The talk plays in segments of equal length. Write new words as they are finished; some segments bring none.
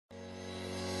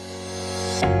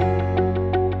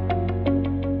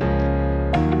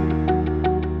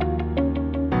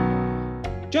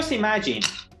Just imagine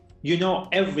you know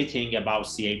everything about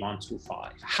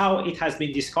CA125, how it has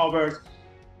been discovered,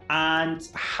 and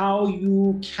how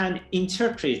you can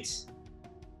interpret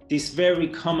this very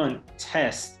common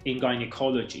test in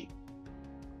gynecology.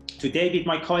 Today with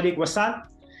my colleague Wasal,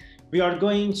 we are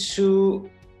going to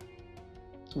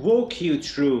walk you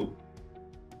through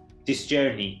this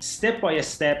journey step by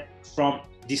step from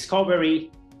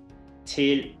discovery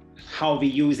till how we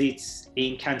use it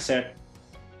in cancer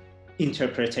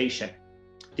interpretation.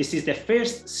 This is the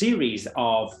first series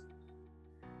of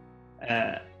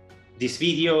these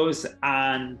videos,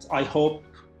 and I hope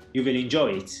you will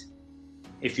enjoy it.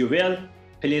 If you will,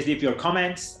 please leave your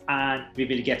comments and we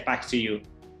will get back to you.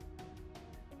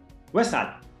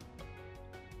 Wasal,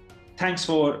 thanks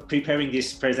for preparing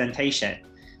this presentation.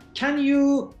 Can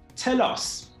you tell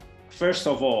us, first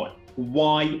of all,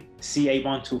 why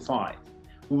CA125?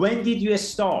 When did you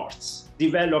start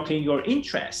developing your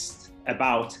interest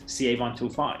about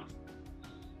CA125?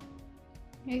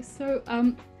 Okay, so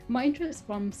my interest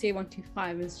from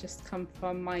CA125 has just come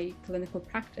from my clinical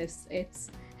practice. It's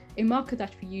a marker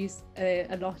that we use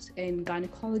a lot in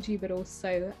gynecology, but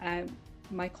also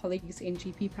my colleagues in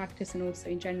GP practice and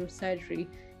also in general surgery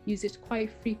use it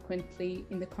quite frequently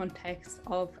in the context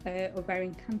of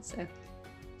ovarian cancer.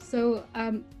 So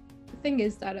the thing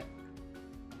is that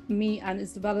me and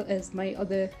as well as my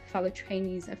other fellow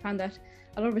trainees, I found that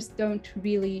a lot of us don't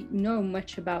really know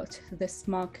much about this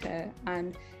marker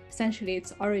and essentially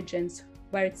its origins,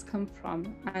 where it's come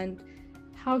from, and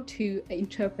how to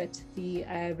interpret the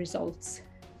results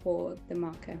for the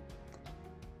marker.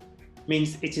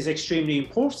 Means it is extremely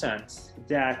important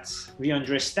that we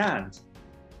understand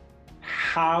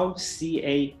how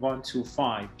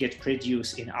CA125 gets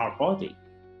produced in our body.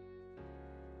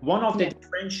 One of the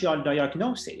differential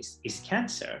diagnoses is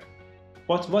cancer,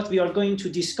 but what we are going to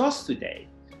discuss today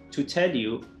to tell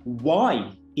you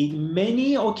why in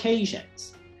many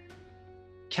occasions,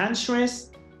 cancerous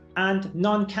and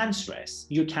non-cancerous,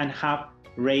 you can have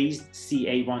raised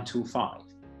CA125.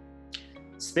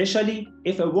 Especially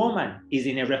if a woman is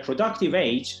in a reproductive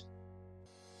age,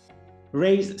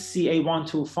 raised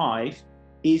CA125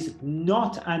 is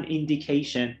not an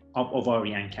indication of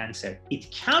ovarian cancer. It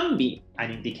can be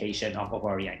an indication of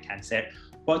ovarian cancer,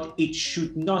 but it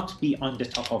should not be on the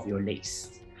top of your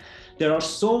list. There are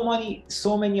so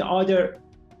many other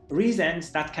reasons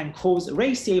that can cause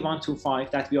raised CA125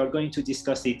 that we are going to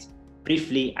discuss it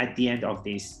briefly at the end of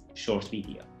this short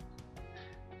video.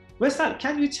 Wasal,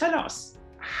 can you tell us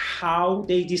how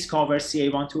they discover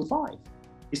CA125?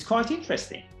 It's quite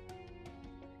interesting.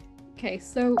 Okay,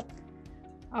 so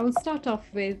I will start off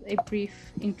with a brief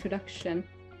introduction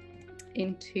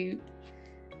into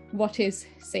what is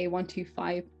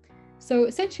CA125. So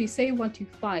essentially,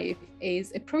 CA125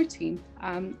 is a protein.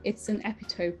 It's an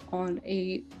epitope on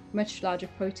a much larger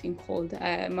protein called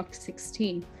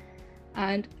MUC16.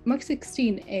 And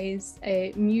MUC16 is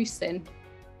a mucin,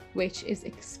 which is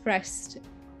expressed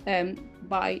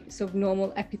by sort of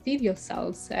normal epithelial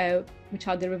cells, which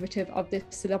are derivative of the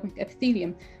coelomic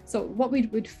epithelium. So what we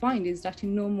would find is that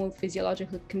in normal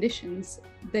physiological conditions,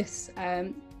 this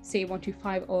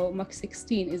CA125 or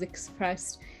MUC16 is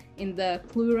expressed in the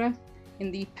pleura,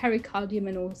 in the pericardium,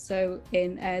 and also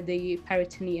in the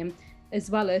peritoneum, as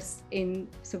well as in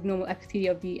sort of normal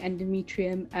epithelium of the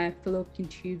endometrium, fallopian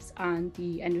tubes, and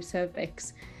the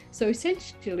endocervix. So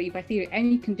essentially, by theory,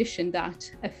 any condition that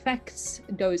affects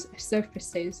those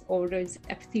surfaces or those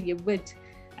epithelia would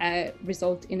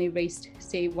result in a raised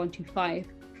CA125.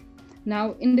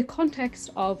 Now, in the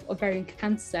context of ovarian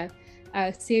cancer,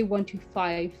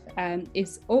 CA125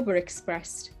 is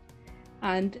overexpressed,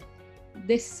 and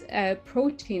this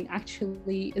protein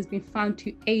actually has been found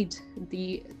to aid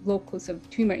the locus of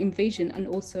tumor invasion and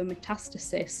also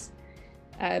metastasis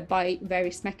by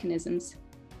various mechanisms.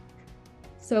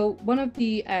 So one of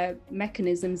the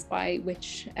mechanisms by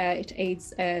which it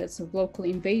aids sort of local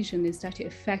invasion is that it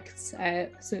affects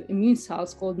immune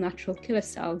cells called natural killer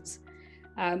cells.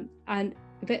 And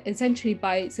essentially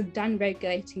by sort of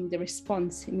downregulating the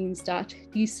response, it means that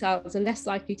these cells are less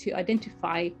likely to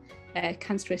identify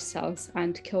cancerous cells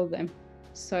and kill them.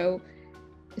 So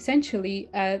essentially,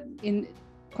 in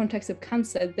context of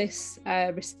cancer, this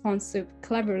response sort of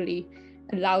cleverly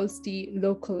allows the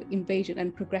local invasion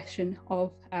and progression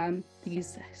of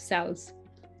these cells.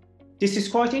 This is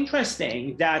quite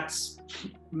interesting that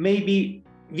maybe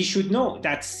we should know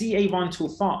that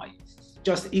CA125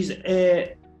 just is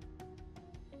a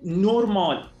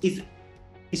normal,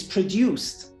 is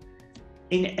produced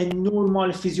in a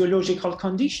normal physiological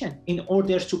condition in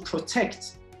order to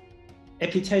protect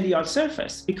epithelial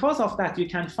surface. Because of that, you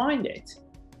can find it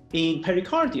in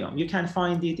pericardium, you can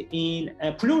find it in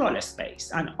a pleural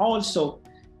space, and also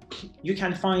you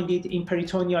can find it in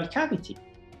peritoneal cavity.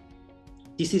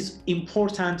 This is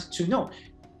important to know.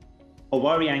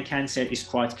 Ovarian cancer is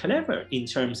quite clever in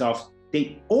terms of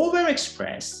they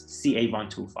overexpress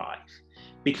CA125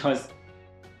 because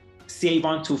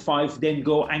CA125 then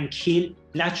go and kill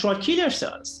natural killer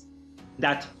cells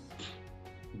that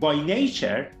by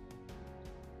nature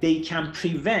they can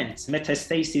prevent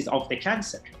metastasis of the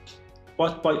cancer.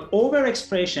 But by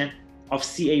overexpression of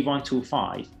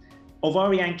CA125,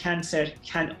 ovarian cancer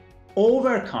can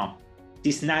overcome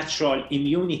this natural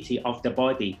immunity of the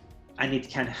body, and it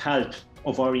can help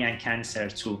ovarian cancer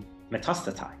to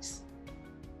metastasize.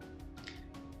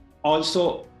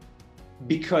 Also,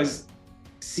 because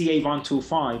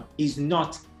CA125 is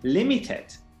not limited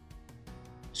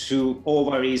to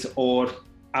ovaries or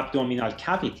abdominal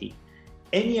cavity,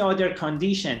 any other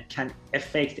condition can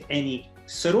affect any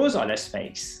serosal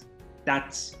space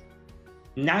that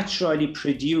naturally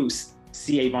produce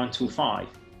CA125,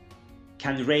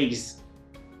 can raise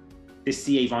the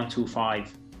CA125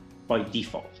 by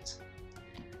default.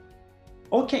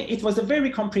 Okay, it was a very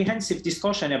comprehensive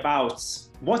discussion about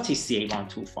what is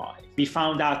CA125. We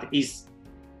found out is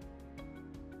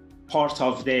part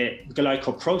of the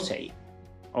glycoprotein,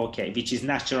 okay, which is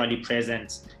naturally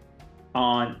present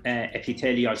on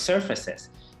epithelial surfaces.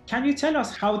 Can you tell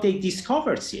us how they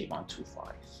discovered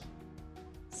CA125?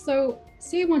 So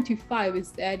CA125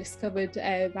 was discovered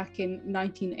back in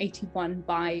 1981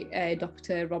 by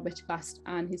Dr. Robert Bast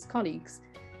and his colleagues.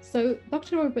 So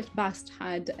Dr. Robert Bast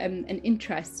had an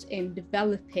interest in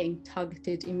developing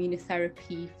targeted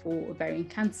immunotherapy for ovarian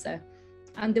cancer.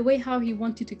 And the way how he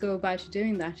wanted to go about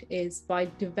doing that is by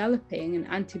developing an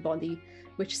antibody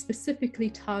which specifically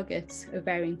targets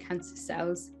ovarian cancer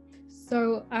cells.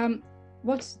 So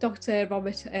what Dr.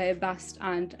 Robert Bast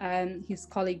and his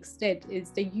colleagues did is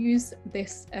they used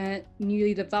this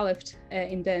newly developed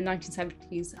in the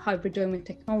 1970s hybridoma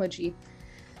technology.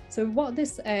 So what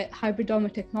this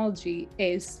hybridoma technology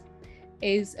is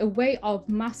a way of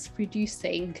mass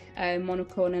producing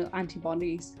monoclonal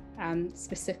antibodies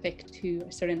specific to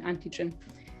a certain antigen.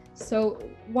 So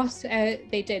what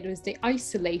they did was they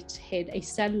isolated a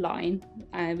cell line,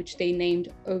 which they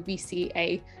named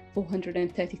OVCA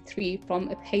 433 from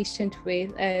a patient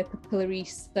with papillary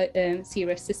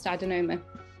serous cystadenoma.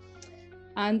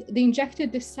 And they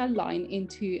injected this cell line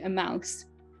into a mouse,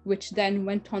 which then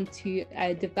went on to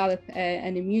develop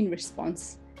an immune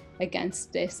response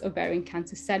against this ovarian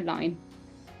cancer cell line.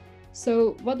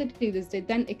 So what they did is they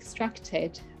then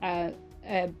extracted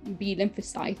B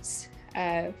lymphocytes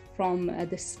from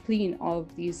the spleen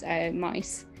of these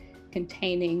mice,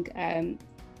 containing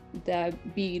the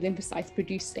B lymphocytes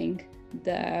producing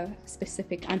the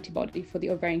specific antibody for the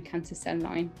ovarian cancer cell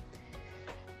line.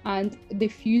 And they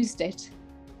fused it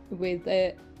with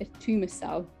a tumor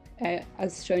cell,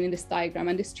 as shown in this diagram.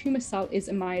 And this tumor cell is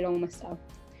a myeloma cell.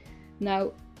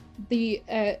 Now, the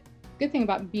good thing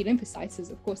about B lymphocytes is,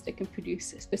 of course, they can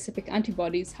produce specific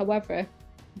antibodies. However,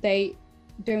 they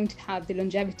don't have the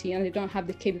longevity and they don't have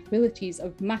the capabilities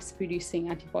of mass producing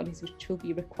antibodies, which will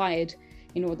be required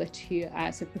in order to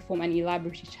perform any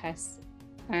laboratory tests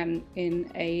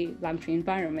in a laboratory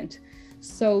environment.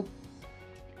 So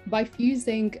by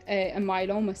fusing a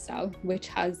myeloma cell, which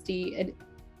has the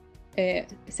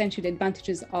essentially the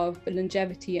advantages of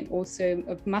longevity and also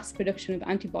of mass production of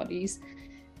antibodies,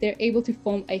 they're able to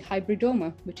form a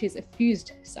hybridoma, which is a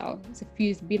fused cell. It's a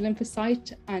fused B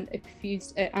lymphocyte and a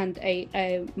fused and a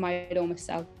myeloma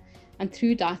cell. And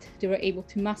through that, they were able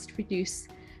to mass produce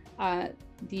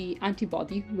the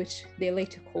antibody, which they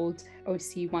later called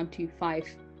OC125.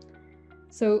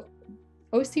 So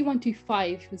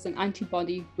OC125 was an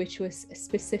antibody which was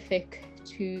specific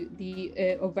to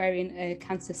the ovarian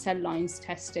cancer cell lines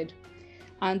tested.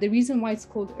 And the reason why it's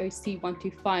called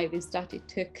OC125 is that it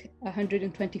took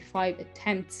 125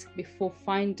 attempts before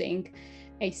finding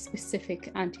a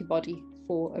specific antibody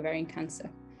for ovarian cancer.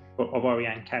 For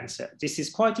ovarian cancer. This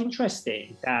is quite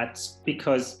interesting, that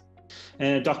because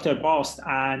Dr. Bast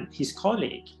and his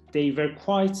colleague, they were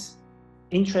quite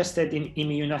interested in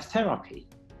immunotherapy.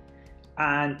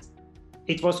 And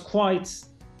it was quite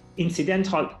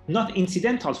not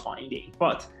incidental finding,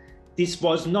 but this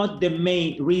was not the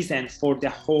main reason for the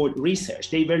whole research.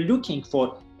 They were looking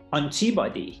for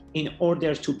antibody in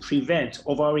order to prevent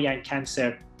ovarian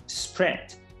cancer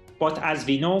spread. But as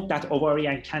we know that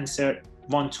ovarian cancer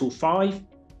 125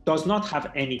 does not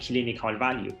have any clinical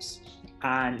values.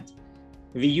 And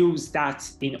we use that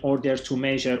in order to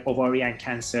measure ovarian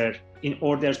cancer, in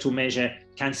order to measure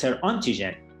cancer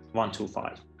antigen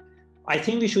 125. I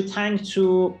think we should thank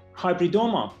to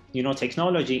hybridoma,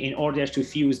 technology in order to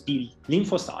fuse B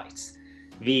lymphocytes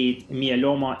with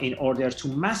myeloma in order to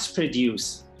mass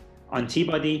produce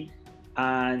antibody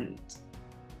and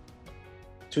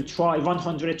to try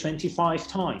 125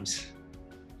 times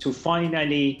to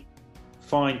finally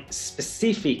find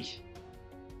specific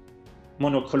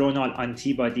monoclonal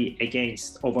antibody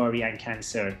against ovarian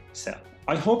cancer cell.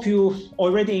 I hope you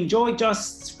already enjoyed.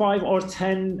 Just 5 or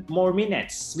 10 more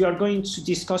minutes. We are going to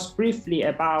discuss briefly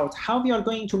about how we are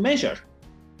going to measure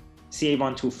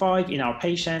CA125 in our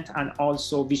patient and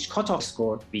also which cutoff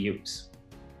score we use.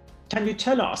 Can you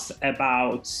tell us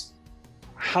about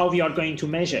how we are going to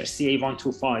measure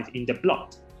CA125 in the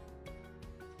blood?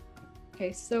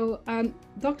 Okay, so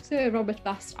Dr. Robert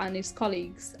Bast and his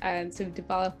colleagues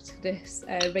developed this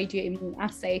radioimmune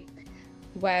assay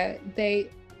where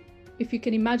if you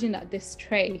can imagine that this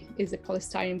tray is a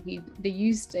polystyrene bead, they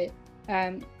used it,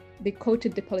 they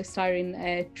coated the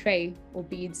polystyrene tray or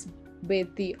beads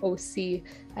with the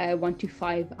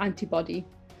OC125 antibody.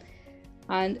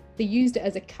 And they used it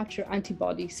as a capture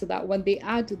antibody so that when they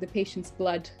add the patient's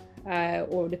blood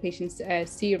or the patient's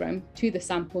serum to the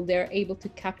sample, they're able to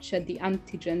capture the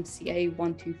antigen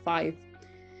CA125,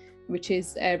 which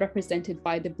is represented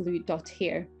by the blue dot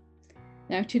here.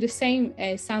 Now, to the same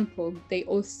sample, they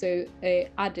also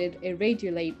added a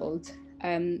radio-labeled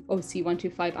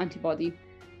OC125 antibody,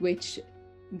 which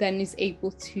then is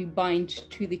able to bind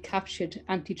to the captured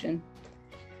antigen.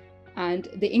 And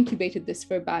they incubated this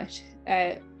for about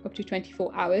up to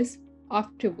 24 hours,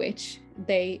 after which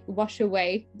they wash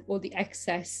away all the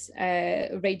excess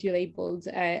radio-labeled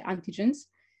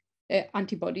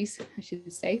antibodies, I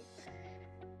should say.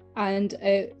 And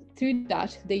through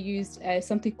that, they used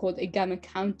something called a gamma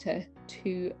counter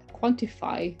to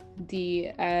quantify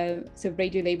the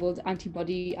radio-labeled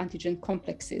antibody-antigen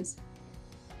complexes.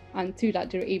 And through that,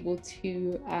 they're able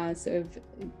to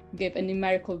give a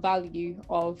numerical value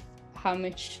of how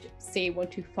much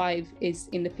CA125 is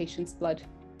in the patient's blood.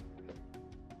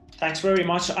 Thanks very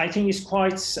much. I think it's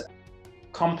quite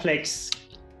complex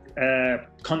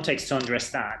context to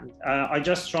understand. I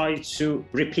just try to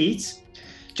repeat.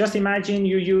 Just imagine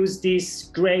you use this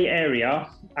gray area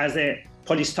as a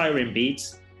polystyrene bead.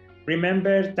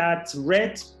 Remember that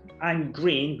red and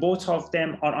green, both of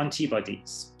them are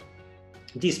antibodies.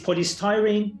 This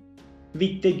polystyrene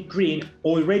with the green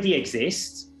already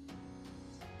exists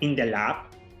in the lab,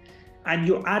 and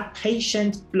you add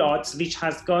patient blood which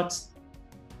has got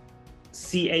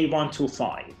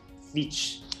CA125,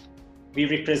 which we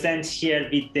represent here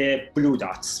with the blue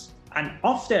dots. And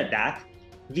after that,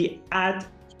 we add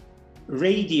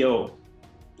radio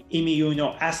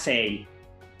immunoassay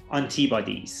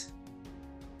antibodies.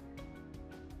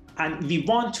 And we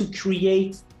want to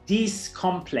create this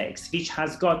complex, which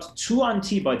has got 2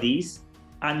 antibodies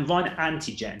and 1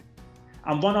 antigen.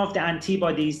 And one of the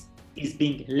antibodies is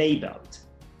being labeled.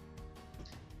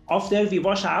 After we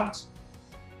wash out,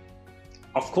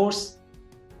 of course,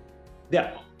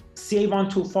 the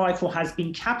CA125 who has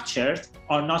been captured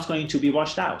are not going to be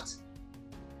washed out.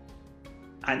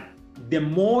 And the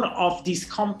more of this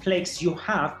complex you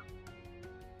have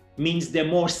means the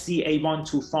more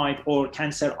CA125 or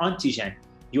cancer antigen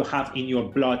you have in your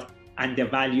blood, and the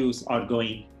values are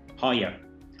going higher.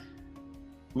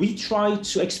 We try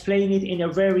to explain it in a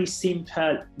very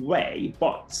simple way,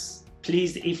 but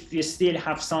please, if you still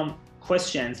have some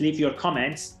questions, leave your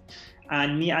comments,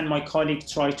 and me and my colleague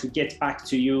try to get back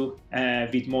to you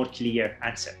with more clear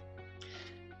answer.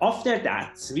 After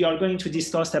that, we are going to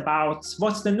discuss about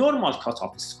what's the normal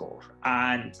cutoff score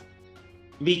and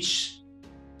which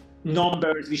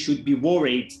numbers we should be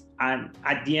worried. And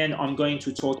at the end, I'm going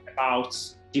to talk about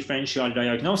differential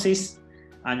diagnosis,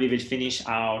 and we will finish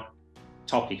our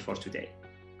topic for today.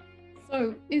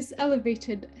 So is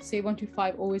elevated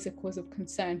CA125 always a cause of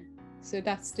concern? So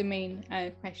that's the main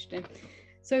question.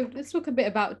 So let's talk a bit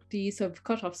about the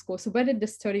cutoff score. So where did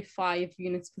this 35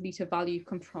 units per liter value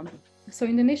come from? So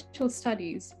in the initial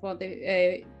studies, what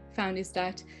they found is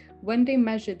that when they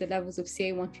measured the levels of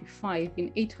CA125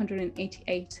 in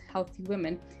 888 healthy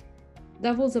women,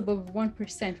 levels above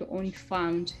 1% were only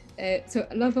found. So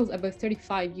levels above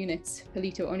 35 units per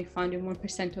liter were only found in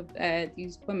 1% of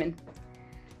these women.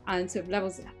 And so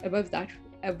levels above that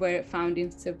were found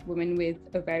in women with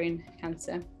ovarian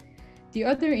cancer. The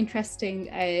other interesting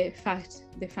fact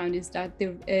they found is that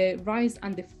the rise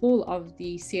and the fall of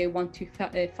the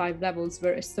CA125 levels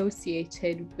were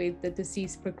associated with the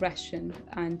disease progression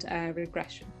and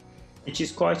regression. Which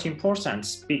is quite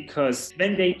important, because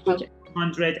when they took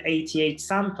 188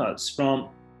 samples from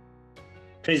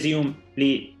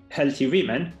presumably healthy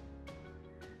women,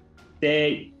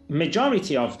 the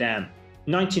majority of them,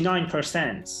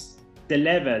 99%, the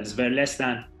levels were less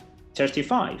than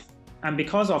 35. And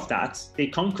because of that, they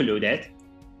concluded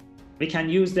we can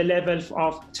use the level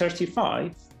of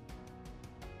 35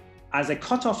 as a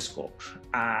cutoff score.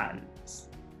 And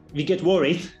we get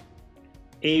worried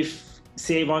if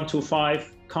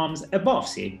CA125 comes above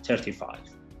CA35.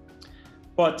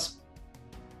 But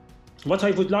what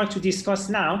I would like to discuss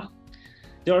now,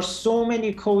 there are so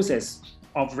many causes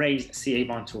of raised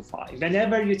CA125.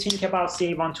 Whenever you think about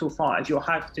CA125, you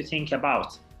have to think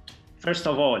about, first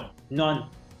of all,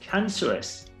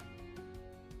 non-cancerous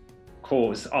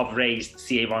cause of raised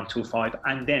CA125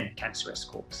 and then cancerous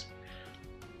cause.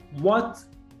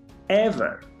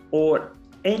 Whatever or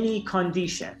any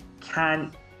condition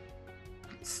can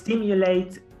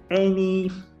stimulate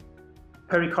any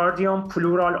pericardium,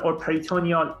 pleural, or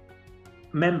peritoneal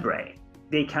membrane.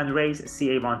 They can raise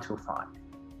CA125.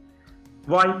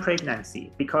 Why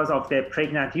pregnancy? Because of the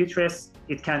pregnant uterus,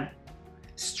 it can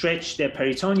stretch the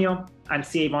peritoneum and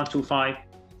CA125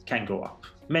 can go up.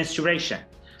 Menstruation,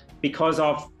 because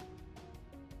of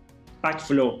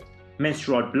backflow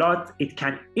menstrual blood, it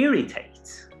can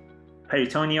irritate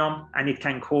peritoneum and it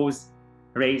can cause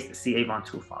raised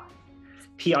CA125.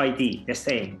 PID, the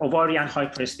same, ovarian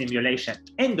hyperstimulation,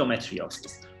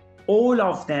 endometriosis, all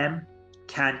of them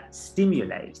can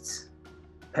stimulate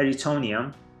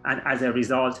peritoneum, and as a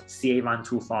result,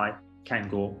 CA125 can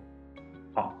go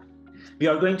up. We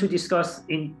are going to discuss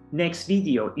in next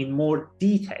video in more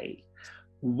detail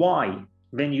why,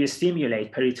 when you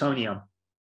stimulate peritoneum,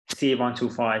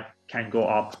 CA125 can go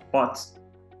up. But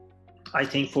I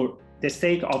think for the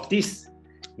sake of this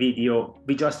video,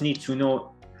 we just need to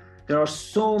know there are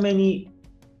so many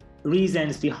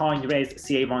reasons behind raised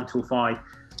CA125,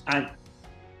 and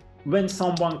when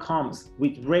someone comes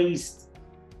with raised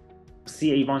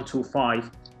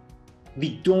CA125,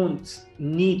 we don't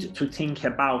need to think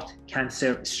about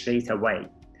cancer straight away,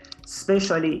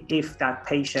 especially if that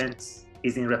patient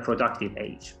is in reproductive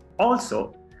age.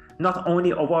 Also, not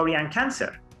only ovarian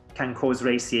cancer can cause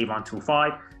raised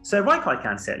CA125, cervical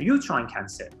cancer, uterine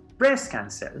cancer, breast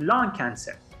cancer, lung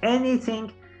cancer,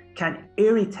 anything can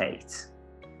irritate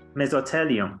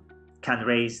mesothelium can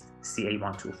raise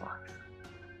CA125.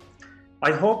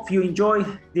 I hope you enjoy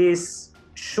this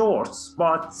short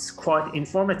but quite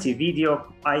informative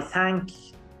video. I thank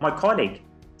my colleague,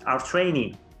 our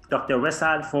trainee, Dr.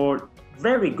 Wessel, for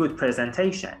very good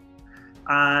presentation.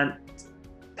 And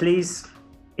please,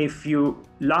 if you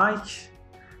like,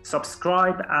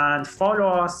 subscribe and follow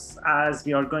us as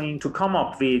we are going to come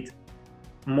up with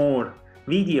more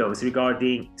videos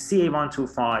regarding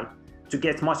CA125 to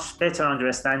get much better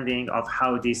understanding of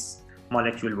how this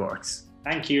molecule works.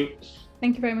 Thank you.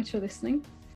 Thank you very much for listening.